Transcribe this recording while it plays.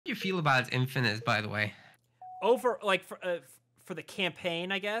do you feel about Infinite, by the way? Over like for the campaign,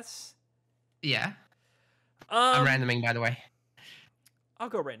 I guess. Yeah. I'm randoming, by the way. I'll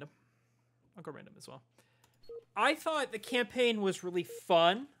go random. I'll go random as well. I thought the campaign was really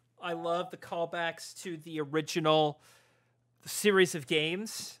fun. I love the callbacks to the original series of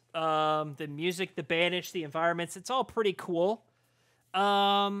games. The music, the Banished, the environments, it's all pretty cool.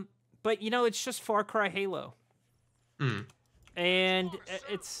 But, you know, it's just Far Cry Halo. And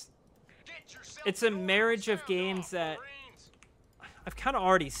it's a marriage of games that I've kind of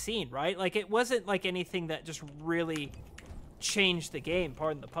already seen, right? Like, it wasn't like anything that just really changed the game,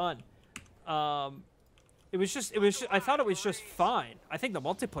 pardon the pun. I thought it was just fine. I think the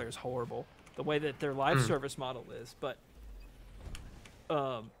multiplayer is horrible, the way that their live service model is, but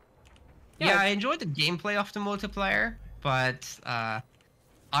yeah, I enjoyed the gameplay of the multiplayer, but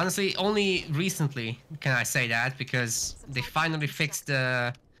honestly, only recently can I say that, because they finally fixed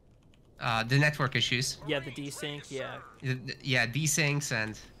the network issues. Yeah, the desync, yeah. Yeah, desyncs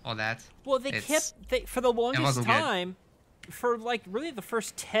and all that. Well, for the longest time, for like really the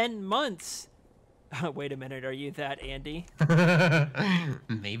first 10 months. Wait a minute, are you that Andy?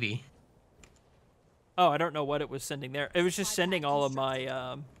 Maybe. Oh, I don't know what it was sending there. It was just sending all of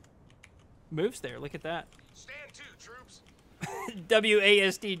my moves there. Look at that. Stand to, troops.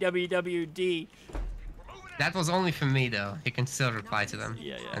 WASD, WWD. That was only for me, though. You can still reply to them.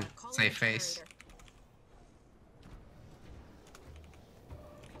 Yeah. And save face.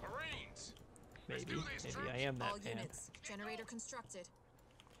 Marines. Maybe I am that man. Generator constructed.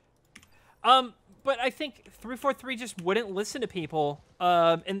 But I think 343 just wouldn't listen to people.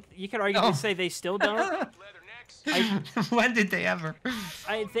 And you could arguably say they still don't. When did they ever?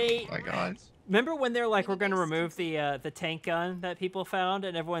 Oh my God. Remember when they're like, we're going to remove the tank gun that people found,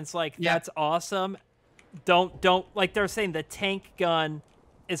 and everyone's like, that's awesome. Don't like, they're saying the tank gun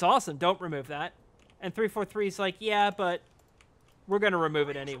is awesome. Don't remove that. And 343 is like, yeah, but we're going to remove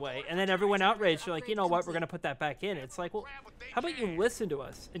it anyway. And then everyone outraged, they're like, you know what? We're going to put that back in. It's like, well, how about you listen to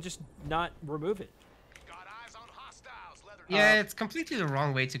us and just not remove it? Yeah, it's completely the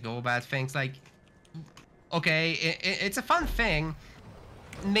wrong way to go about things. Like, okay, it's a fun thing.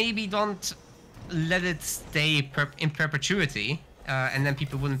 Maybe don't let it stay in perpetuity, and then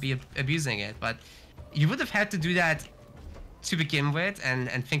people wouldn't be abusing it. But you would have had to do that to begin with,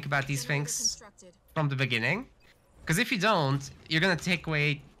 and think about these things from the beginning. Because if you don't, you're gonna take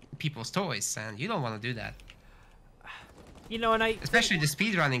away people's toys, and you don't want to do that. You know, and especially the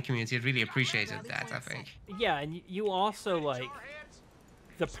speedrunning community really appreciated that, I think. Yeah, and you also, like,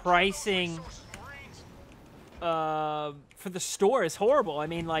 the pricing for the store is horrible. I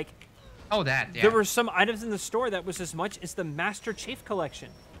mean, like, there were some items in the store that was as much as the Master Chief Collection.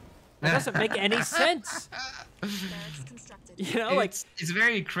 That doesn't make any sense. You know, like, it's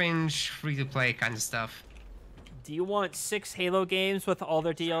very cringe, free-to-play kind of stuff. Do you want 6 Halo games with all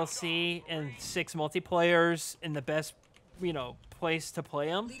their DLC and 6 multiplayers in the best, you know, place to play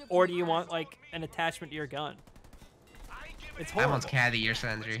them? Or do you want, like, an attachment to your gun? It's horrible. I want Caddy or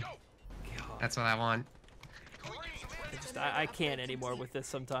Sandry. That's what I want. I can't anymore with this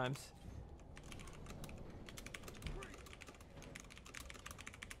sometimes.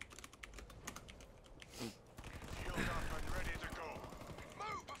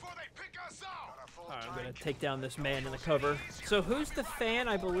 Alright, I'm gonna take down this man in the cover. So who's the fan?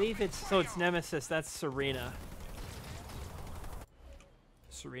 I believe it's Nemesis. That's Serena.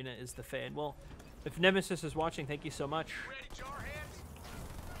 Serena is the fan. Well, if Nemesis is watching, thank you so much.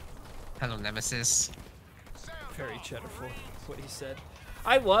 Hello, Nemesis. Very cheddarful, what he said.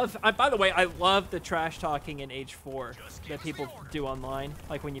 By the way, I love the trash talking in H4 that people do online,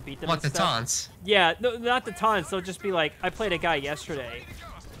 like when you beat them. What, the stuff. taunts? Yeah, no, not the taunts. They'll just be like, I played a guy yesterday,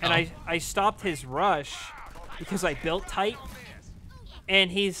 and I stopped his rush because I built tight,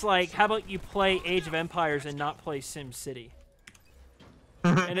 and he's like, how about you play Age of Empires and not play Sim City?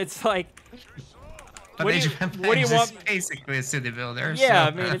 And it's like, what do you want? Is basically a city builder. Yeah,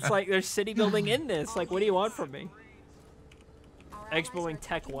 so. I mean, it's like there's city building in this. Like, what do you want from me? Expoing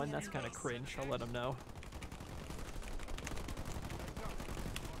Tech 1, that's kind of cringe. I'll let him know.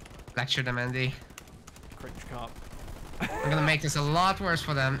 Lecture them, Andy. Cringe cop. I'm gonna make this a lot worse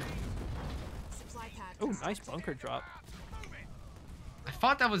for them. Oh, nice bunker drop. I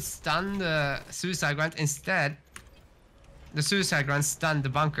thought that would stun the suicide grunt. Instead, the suicide grunt stunned the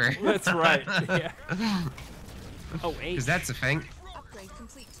bunker. That's right. Yeah. Oh, 8. Because that's a thing.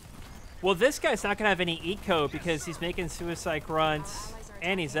 Well, this guy's not gonna have any eco because he's making suicide grunts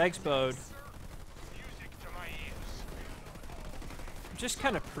and he's expoed. Just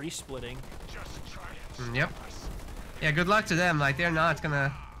kind of pre-splitting. Yep. Yeah, good luck to them. Like, they're not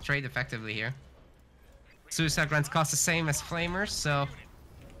gonna trade effectively here. Suicide grunts cost the same as flamers, so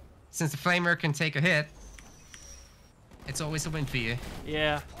since the flamer can take a hit, it's always a win for you.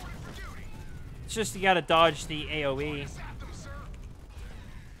 Yeah. It's just you gotta dodge the AoE.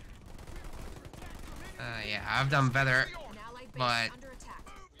 Yeah, I've done better, but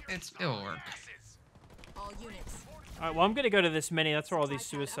it'll work. Alright, well, I'm gonna go to this mini. That's where all these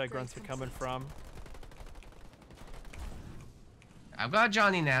suicide grunts are coming from. I've got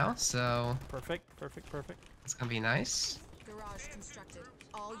Johnny now, so... Perfect, perfect, perfect. It's gonna be nice. Garage constructed.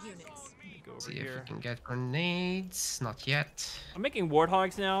 All units. Go over See here. if we can get grenades. Not yet. I'm making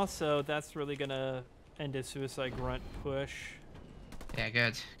warthogs now, so that's really gonna end a suicide grunt push. Yeah,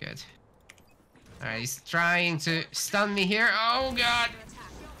 good, good. Alright, he's trying to stun me here. Oh god!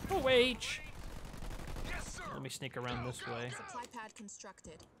 Oh, H! Let me sneak around this way. Supply pad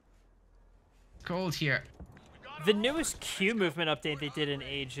constructed. Cold here. The newest Q movement update they did in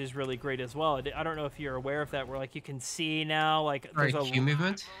Age is really great as well. I don't know if you're aware of that, where like you can see now, like Sorry, there's a Q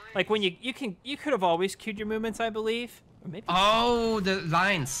movement? like when you could have always queued your movements, I believe. Or maybe Oh, the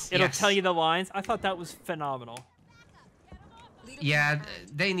lines. it'll yes. tell you the lines. I thought that was phenomenal. Yeah,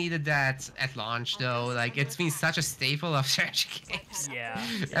 they needed that at launch though. Like it's been such a staple of strategy games. Yeah,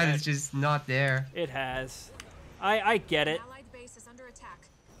 And it's just not there. it has. I get it. Allied base is under attack.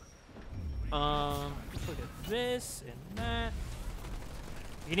 Let's look at this and that.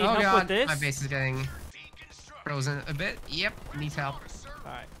 You need Oh help god, with this? my base is getting frozen a bit. Yep, needs help.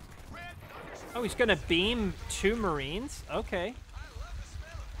 Alright. Oh, he's gonna beam 2 Marines? Okay.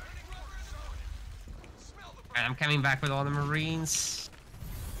 And I'm coming back with all the Marines.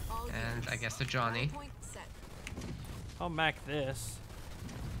 All And units. I guess the Johnny. Point set. I'll mac this.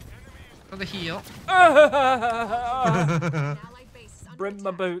 For the heal. Allied base is under Brim my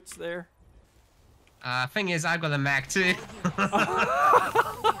attack. boots there. Thing is, I've got a Mac too.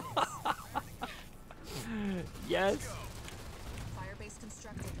 Yes. Fire base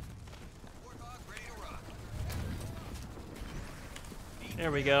constructed.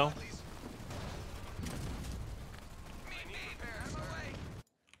 There we go.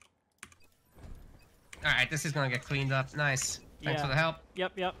 Alright, this is gonna get cleaned up. Nice. Thanks Yeah. for the help.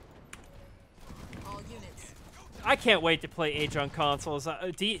 Yep, yep. All units. I can't wait to play Age on consoles. Are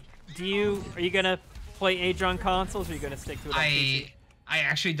you gonna play Age on consoles, or are you gonna stick to it on PC? I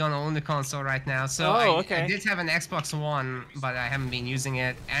actually don't own the console right now, so Oh, I okay. did have an Xbox One, but I haven't been using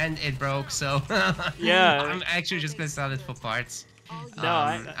it, and it broke, so Yeah. I'm actually just gonna sell it for parts. All units.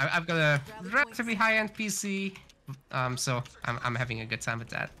 No, I've got a relatively high-end PC, so I'm having a good time with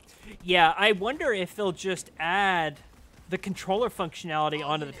that. Yeah, I wonder if they'll just add the controller functionality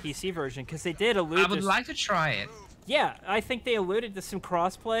onto the PC version, because they did allude I would to... like to try it. Yeah, I think they alluded to some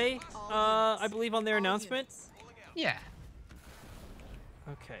crossplay, I believe, on their All announcement. units. Yeah.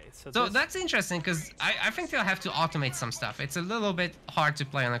 Okay, so So this... that's interesting because I think they'll have to automate some stuff. It's a little bit hard to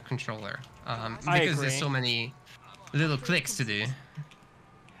play on a controller because there's agree. so many little clicks to do.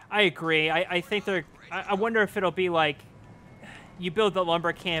 I agree. I think they're... I wonder if it'll be like... You build the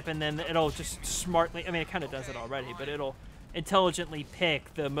lumber camp and then it'll just smartly... I mean, it kind of does it already, but it'll intelligently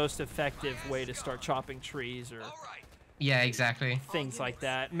pick the most effective way to start chopping trees or Yeah, exactly. things like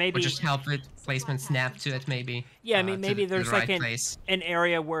that. Or Maybe... just help with placement snap to it, maybe. Yeah, I mean, to maybe the there's right like place. an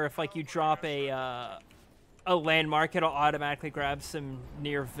area where if like you drop a landmark, it'll automatically grab some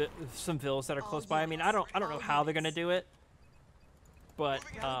some villas that are close by. I mean, I don't know how they're gonna do it, but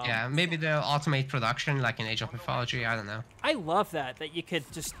Yeah, maybe they'll automate production like in Age of Mythology. I don't know. I love that you could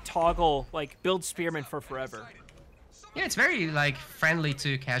just toggle like build spearmen for forever. Yeah, it's very like friendly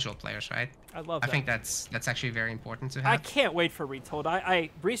to casual players, right? I love I that. think that's actually very important to I have. can't wait for Retold. I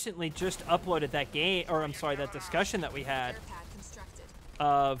recently just uploaded that game, or I'm sorry, that discussion that we had Air pad constructed.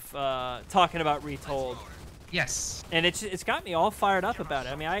 of talking about Retold. Yes. And it's got me all fired up about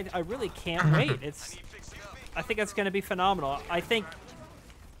it. I mean, I really can't wait. I think it's going to be phenomenal. I think,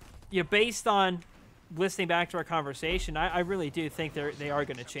 based on listening back to our conversation, I really do think they are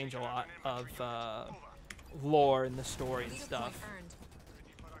going to change a lot of lore in the story and Leader stuff. point earned.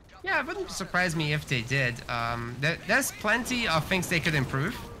 Yeah, it wouldn't surprise me if they did. There's plenty of things they could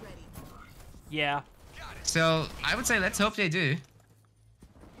improve. Ready. Yeah. So I would say let's hope they do.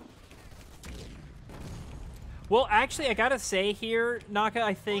 Well, actually, I gotta say here, Naka,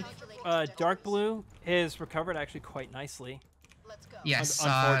 I think Dark Blue has recovered actually quite nicely. Yes.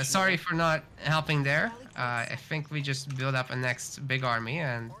 Unfortunately. Sorry for not helping there. I think we just build up a next big army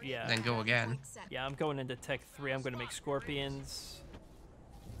and Yeah. then go again. Point set. Yeah, I'm going into Tech 3. I'm going to make Scorpions.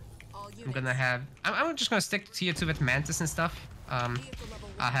 All units. I'm gonna have. I'm just gonna stick to tier 2 with Mantis and stuff. Vehicle level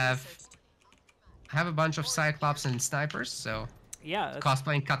I one have researched. a bunch of Cyclops and snipers, so Yeah, that's,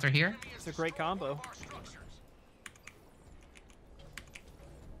 Cosplaying Cutter here. it's a great combo.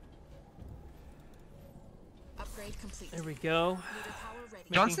 Upgrade complete. There we go. Leader power ready.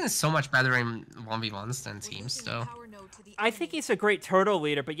 Johnson is so much better in 1v1s than We're teams, losing the though. power node to the I think enemy. he's a great turtle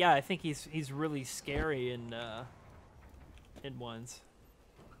leader, but yeah, I think he's really scary in ones.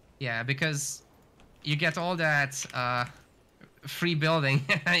 Yeah, because you get all that free building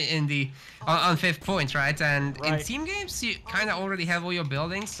in the on 5th point, right? And in Right. team games, you kind of already have all your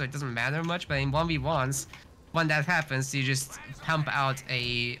buildings, so it doesn't matter much. But in 1v1s, when that happens, you just pump out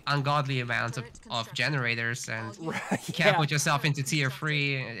a ungodly amount of generators, and you Right. can't Yeah. put yourself into tier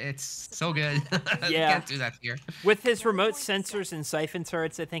 3. It's so good. You Yeah. can't do that here. With his remote sensors and siphon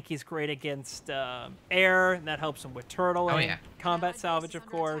turrets, I think he's great against air, and that helps him with turtling. Oh, yeah. Combat salvage, of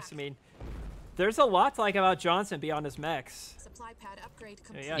course. I mean, there's a lot to like about Johnson beyond his mechs. Supply pad upgrade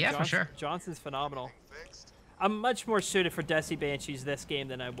complete. Yeah, for sure. Johnson's phenomenal. I'm much more suited for Desi Banshees this game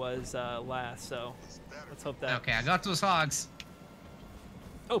than I was last, so let's hope that. Okay, I got those hogs.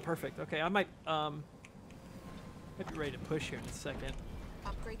 Oh, perfect. Okay, I might be ready to push here in a second.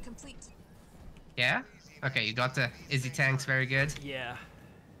 Upgrade complete. Yeah? Okay, you got the Izzy tanks, very good. Yeah.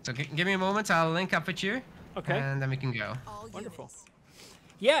 So give me a moment, I'll link up with you. Okay. And then we can go. All Wonderful. units.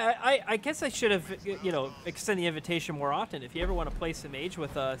 Yeah, I guess I should have, you know, extend the invitation more often. If you ever want to play some Age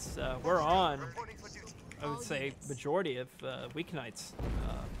with us, we're on, I would say, majority of weeknights.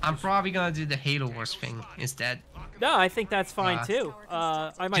 I'm probably gonna do the Halo Wars thing instead. No, I think that's fine too.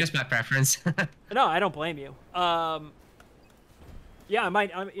 I might. Just my preference. No, I don't blame you. Yeah, I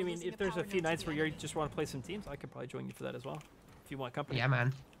might. I mean, if there's a few nights where you just want to play some teams, I could probably join you for that as well. If you want company. Yeah,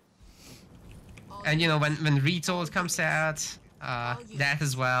 man. All And you know, units. when Retold comes out, that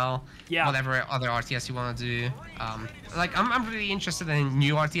as well. Yeah. Whatever other RTS you want to do. Like I'm really interested in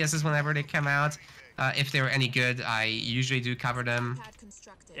new RTSs whenever they come out. If they're any good, I usually do cover them. Pad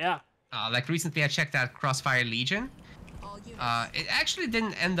constructed. Yeah. Like recently, I checked out Crossfire Legion. All units. It actually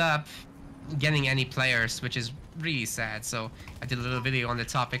didn't end up getting any players, which is really sad. So I did a little video on the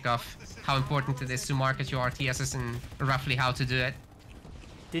topic of how important it is to market your RTSs and roughly how to do it.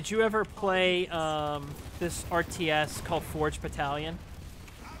 Did you ever play this RTS called Forge Battalion?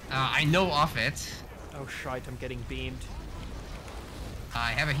 I know of it. Oh shite! I'm getting beamed.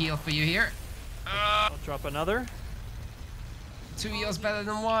 I have a heal for you here. I'll drop another. 2 heals better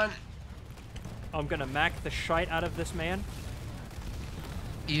than 1. I'm gonna mac the shite out of this man.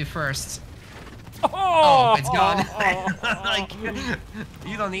 You first. Oh, Oh, it's gone. Like,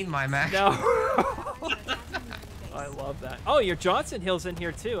 you don't need my Mac. No. Attacking the enemy base. I love that. Oh, your Johnson Hill's in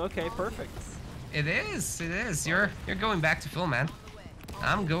here too. Okay, perfect. It is. It is. You're going back to full, man.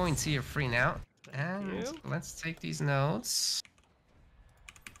 I'm going to your free now. And you. let's take these notes.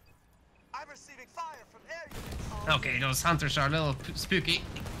 I'm receiving fire from air units. Okay, those hunters are a little spooky.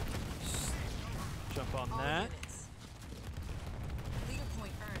 Jump on All that. units. Leader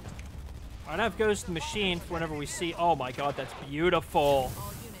point earned. Alright, I've goes to the machine for whenever we see. Oh my god, that's beautiful.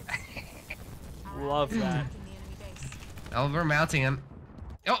 All units. Love that. Attacking the enemy base. Oh, we're mounting him.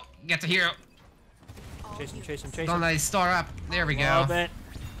 Oh, get the hero. All Chase him, units. chase him, chase Don't him. let it star up. There we go. Love it.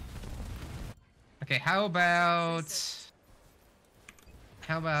 Okay, how about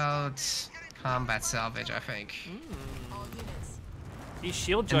combat salvage, I think. All units. He's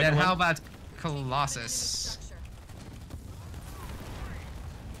shield And then juggling. how about Colossus? Structure.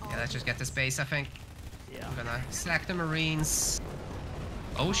 Yeah, let's just get this base, I think. Yeah. I'm gonna sack the Marines.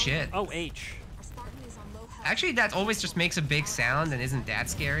 Oh shit. Oh, H. Our Spartan is on low health. Actually, that always just makes a big sound and isn't that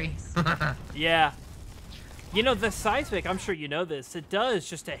scary. Yeah. You know, the seismic, I'm sure you know this, it does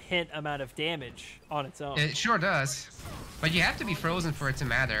just a hint amount of damage on its own. It sure does. But you have to be frozen for it to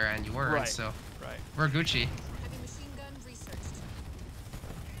matter, and you weren't, Right. so Right. we're Gucci. Heavy machine gun researched.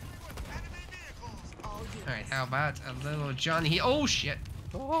 Enemy vehicles. All units. Alright, how about a little Johnny? Oh shit.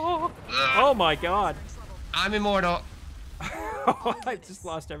 Oh, oh my god. Trouble. I'm immortal. I just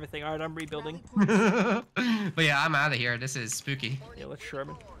lost everything. Alright, I'm rebuilding. Rally point. But yeah, I'm out of here. This is spooky. Yeah, let's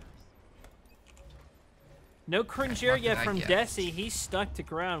Sherman. No cringier what yet did I from get? Desi. He's stuck to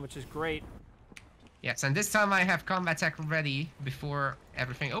ground, which is great. Yes, and this time I have combat tech ready before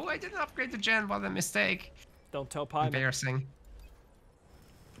everything. Oh, I didn't upgrade the gen. What a mistake. Don't tell Pyman. Embarrassing.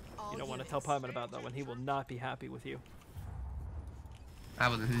 All You don't want to tell units. Pyman about that one. He will not be happy with you. I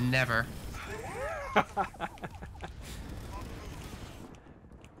would never.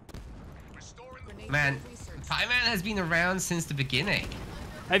 Restoring the Man, Grenade research. Pieman has been around since the beginning.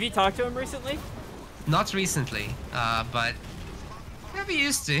 Have you talked to him recently? Not recently, but yeah, we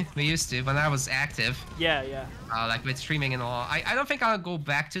used to. We used to when I was active, Yeah, yeah. like with streaming and all. I don't think I'll go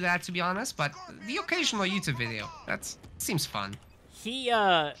back to that, to be honest, but the occasional YouTube video, that seems fun.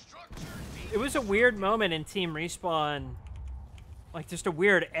 it was a weird moment in Team Respawn, like just a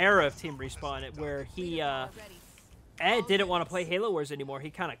weird era of Team Respawn where Ed didn't want to play Halo Wars anymore. He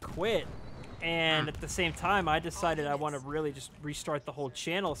kind of quit. And at the same time, I decided I want to really just restart the whole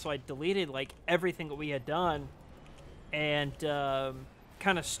channel. So I deleted like everything that we had done and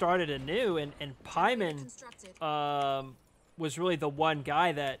kind of started anew. And Pyman was really the one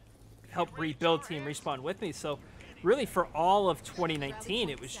guy that helped rebuild Team Respawn with me. So really for all of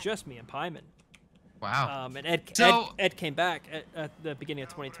 2019, it was just me and Pyman. Wow. And Ed came back at the beginning of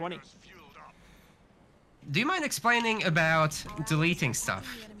 2020. Do you mind explaining about deleting stuff?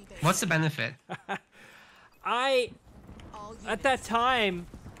 What's the benefit? At that time,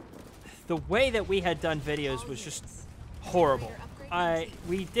 the way that we had done videos was just horrible.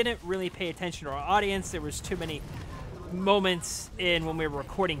 We didn't really pay attention to our audience. There was too many moments when we were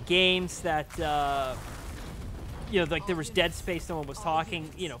recording games that, like there was dead space, no one was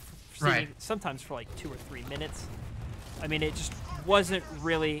talking, Right. sometimes for like 2 or 3 minutes. I mean, it just wasn't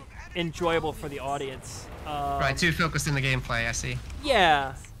really enjoyable for the audience. Right, too focused in the gameplay, I see.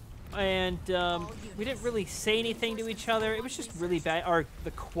 Yeah. And we didn't really say anything to each other. It was just really bad.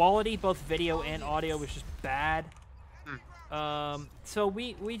 The quality, both video and audio, was just bad. So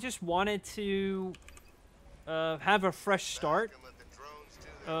we just wanted to have a fresh start.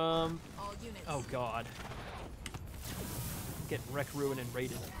 Oh God. I'm getting wreck, ruin, and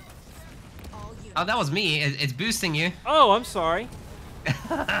raided. Oh, that was me. It's boosting you. Oh, I'm sorry.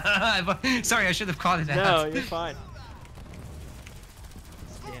 Sorry, I should have called it out. No, you're fine.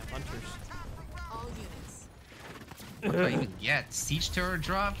 Damn hunters. What do I even get? Siege turret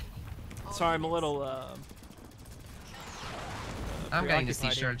drop? Sorry, I'm a little I'm getting the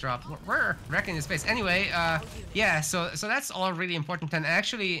siege turret drop. We're wrecking the space. Anyway, yeah, so that's all really important. And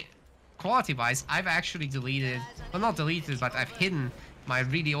actually, quality-wise, I've actually deleted, well, not deleted, but I've hidden my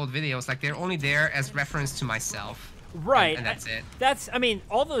really old videos. Like, they're only there as reference to myself. Right. And that's it. I mean,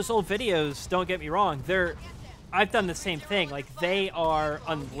 all those old videos, don't get me wrong, I've done the same thing. Like, they are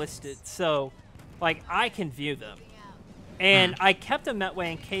unlisted, so, like, I can view them. And I kept them that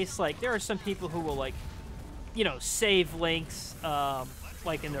way in case, like, there are some people who will, like, save links,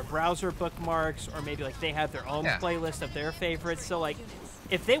 like, in their browser bookmarks, or maybe, like, they have their own playlist of their favorites. So, like,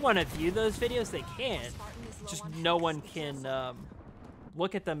 if they want to view those videos, they can. Just no one can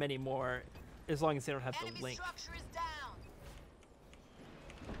look at them anymore as long as they don't have the link.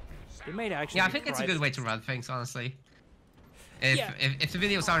 They might actually. Yeah, I think it's a good way to run things, honestly. If the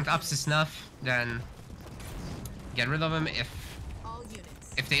videos aren't up to snuff, then get rid of them.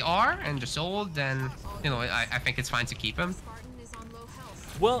 If they are and just old, then I think it's fine to keep them.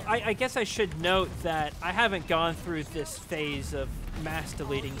 Well, I guess I should note that I haven't gone through this phase of mass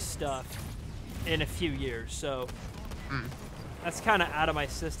deleting stuff in a few years, so that's kind of out of my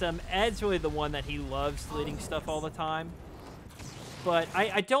system. Ed's really the one that he loves deleting stuff all the time. But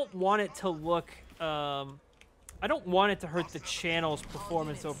I don't want it to look, I don't want it to hurt the channel's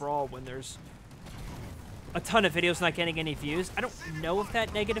performance overall when there's a ton of videos not getting any views. I don't know if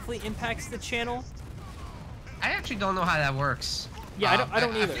that negatively impacts the channel. I actually don't know how that works. Yeah, I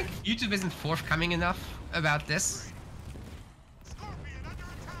don't either. I think YouTube isn't forthcoming enough about this.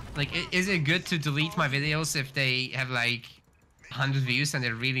 Like, is it good to delete my videos if they have like 100 views and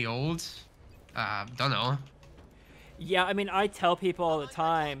they're really old? Don't know. Yeah, I mean, I tell people all the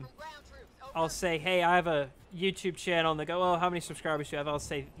time, I'll say, hey, I have a YouTube channel, and they go, oh, how many subscribers do you have? I'll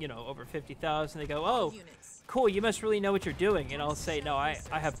say, over 50,000. They go, oh, cool, you must really know what you're doing. And I'll say, no, I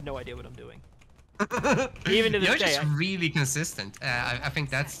have no idea what I'm doing. Even to this You're day. just really consistent. I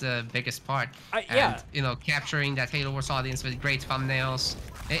think that's the biggest part. Yeah. And, capturing that Halo Wars audience with great thumbnails.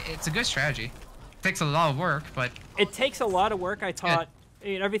 It's a good strategy. It takes a lot of work, but... It takes a lot of work. I taught...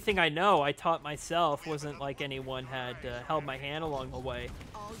 everything I know, I taught myself. Wasn't like anyone had held my hand along the way.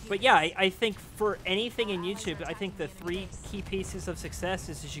 But yeah, I think for anything in YouTube, I think the 3 key pieces of success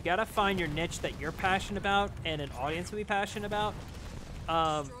is you got to find your niche that you're passionate about and an audience will be passionate about.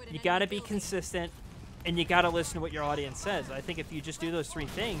 You got to be consistent, and you got to listen to what your audience says. I think if you just do those 3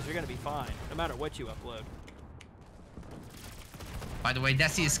 things, you're going to be fine, no matter what you upload. By the way,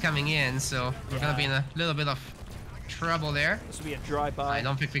 Desi is coming in, so we're going to be in a little bit of trouble there. This will be a drive-by. I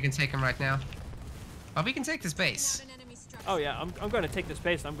don't think we can take him right now. But we can take this base. Oh yeah, I'm going to take this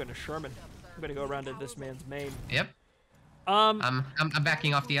base. I'm going to Sherman. I'm going to go around to this man's main. Yep. I'm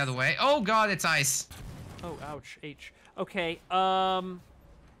backing off the other way. Oh god, it's ice. Oh, ouch. H. Okay. Let's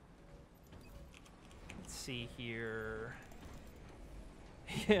see here.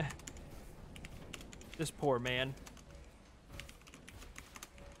 Yeah. This poor man.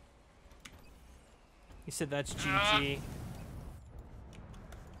 He said that's GG.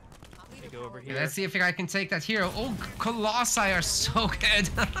 go over here. Let's see if I can take that hero. Oh, Colossi are so good.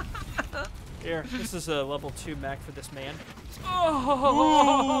 Here, this is a level 2 mech for this man.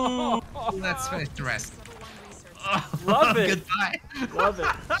 Oh! Let's finish the rest. Level 1 research. Oh, Love it. Goodbye. Love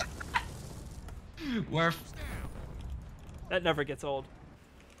it. Worth. That never gets old.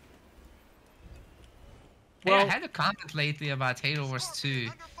 Hey, I Well, had a comment lately about Halo Wars 2.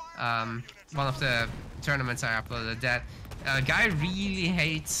 One of the tournaments I uploaded, that a guy really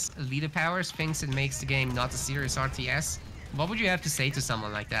hates leader powers, thinks it makes the game not a serious RTS. What would you have to say to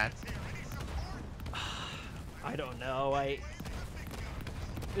someone like that? I don't know.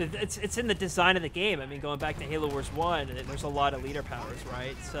 It's in the design of the game. I mean, going back to Halo Wars 1, there's a lot of leader powers,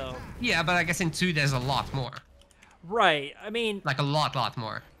 right? So. Yeah, but I guess in 2 there's a lot more. Right. I mean. Like a lot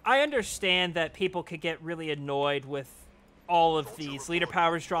more. I understand that people could get really annoyed with all of these leader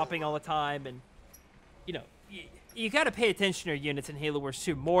powers dropping all the time, and you know, you got to pay attention to your units in Halo Wars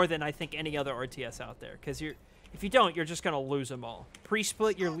 2 more than I think any other RTS out there, because if you don't, you're just gonna lose them all.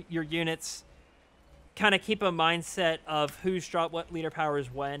 Pre-split your units, kind of keep a mindset of who's dropped what leader powers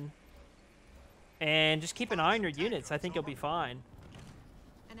when, and just keep an eye on your units. I think you'll be fine.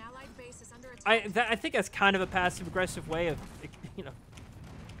 An allied base is under attack. I think that's kind of a passive-aggressive way of, you know,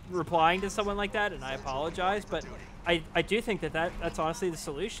 replying to someone like that, and I apologize, but I do think that's honestly the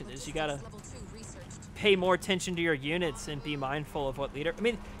solution, is you gotta Level 2 researched. pay more attention to your units and be mindful of what leader. I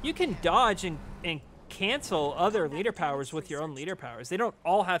mean, you can dodge and cancel other leader powers with your own leader powers. They don't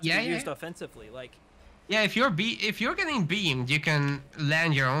all have to be used offensively. Like, yeah, if you're getting beamed, you can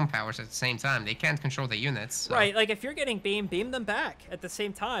land your own powers at the same time. They can't control the units. So. right, like if you're getting beamed, beam them back at the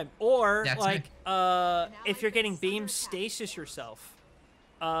same time. Or That's like if you're getting beamed, stasis yourself.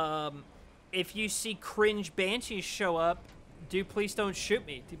 If you see cringe banshees show up, please don't shoot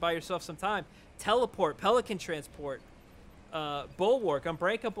me. To buy yourself some time. Teleport, pelican transport, bulwark,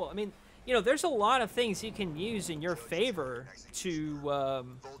 unbreakable. I mean, you know, there's a lot of things you can use in your favor to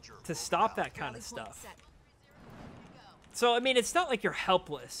stop that kind of stuff. So I mean, it's not like you're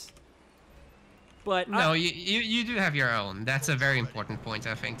helpless. But no, you do have your own. That's a very important point,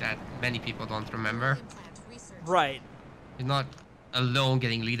 I think, that many people don't remember. Right. You're not alone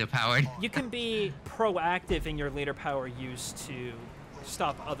getting leader powered. You can be proactive in your leader power use to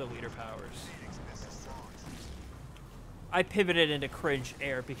stop other leader powers. I pivoted into cringe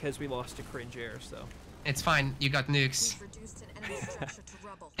air because we lost to cringe air, so. It's fine, you got nukes, We've reduced an enemy structure to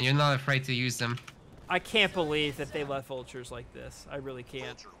rubble. and you're not afraid to use them. I can't believe that they left vultures like this. I really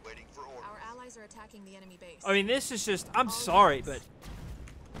can't. Our allies are attacking the enemy base. I mean, this is just, I'm sorry, but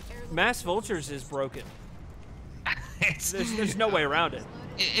mass vultures is broken. There's no way around it.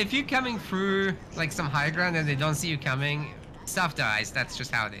 If you're coming through like some high ground and they don't see you coming, stuff dies. That's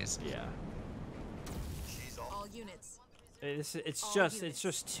just how it is. Yeah. All units. It's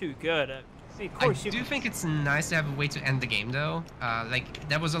just too good. I mean, of I course do think it's nice to have a way to end the game, though. Like,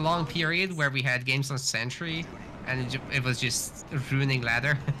 there was a long period where we had games on Sentry, and it was just ruining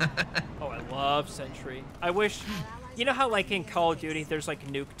ladder. Oh, I love Sentry. I wish, you know how like in Call of Duty there's like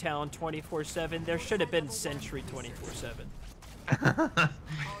Nuketown 24/7? There should have been Sentry 24/7. All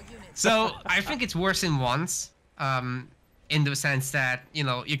units. So, I think it's worse in once, in the sense that, you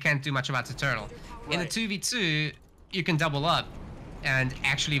know, you can't do much about the turtle. In a Right. 2v2, you can double up and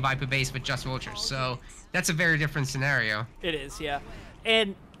actually wipe a base with just vultures. So, that's a very different scenario. It is, yeah.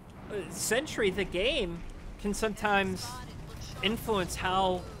 And Sentry, the game, can sometimes influence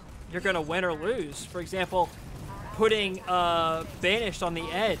how you're going to win or lose. For example, putting Banished on the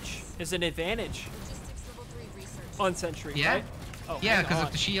edge is an advantage Logistics level 3 research. on Sentry, Yeah. right? Oh, Yeah, hang because on.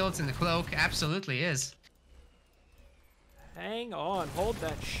 of the shields and the cloak, absolutely is. Hang on, hold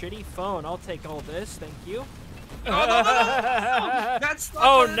that shitty phone. I'll take all this, thank you. That's not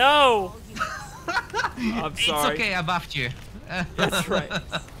Oh it. no! I'm It's sorry. okay, I buffed you. That's right.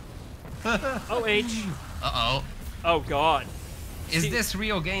 Oh H. Uh-oh. Oh god. Is See- this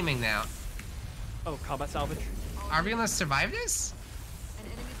real gaming now? Oh, combat salvage. Are we gonna survive this? An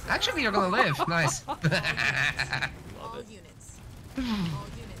enemy Actually, you're gonna live. Nice. all units. All units.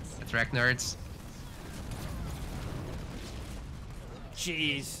 That's wreck, nerds.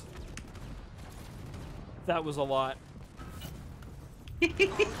 Jeez. That was a lot.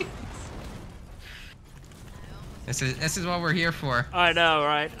 This is what we're here for. I know,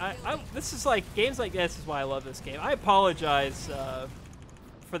 right? This is like, games like this is why I love this game. I apologize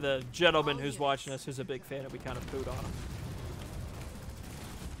for the gentleman who's watching us who's a big fan and we kind of pooed on him.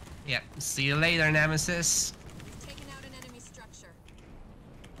 Yeah. See you later, Nemesis. We've taken out an enemy structure.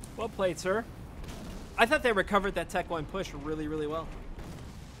 Well played, sir. I thought they recovered that Tech 1 push really, really well.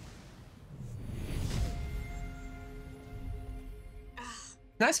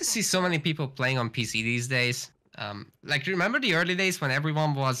 nice to see so many people playing on PC these days. Like, remember the early days when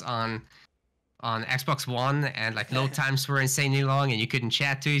everyone was on Xbox One and like load times were insanely long and you couldn't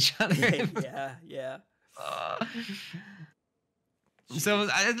chat to each other? yeah. So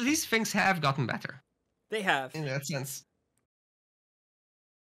at least things have gotten better. They have. In that sense.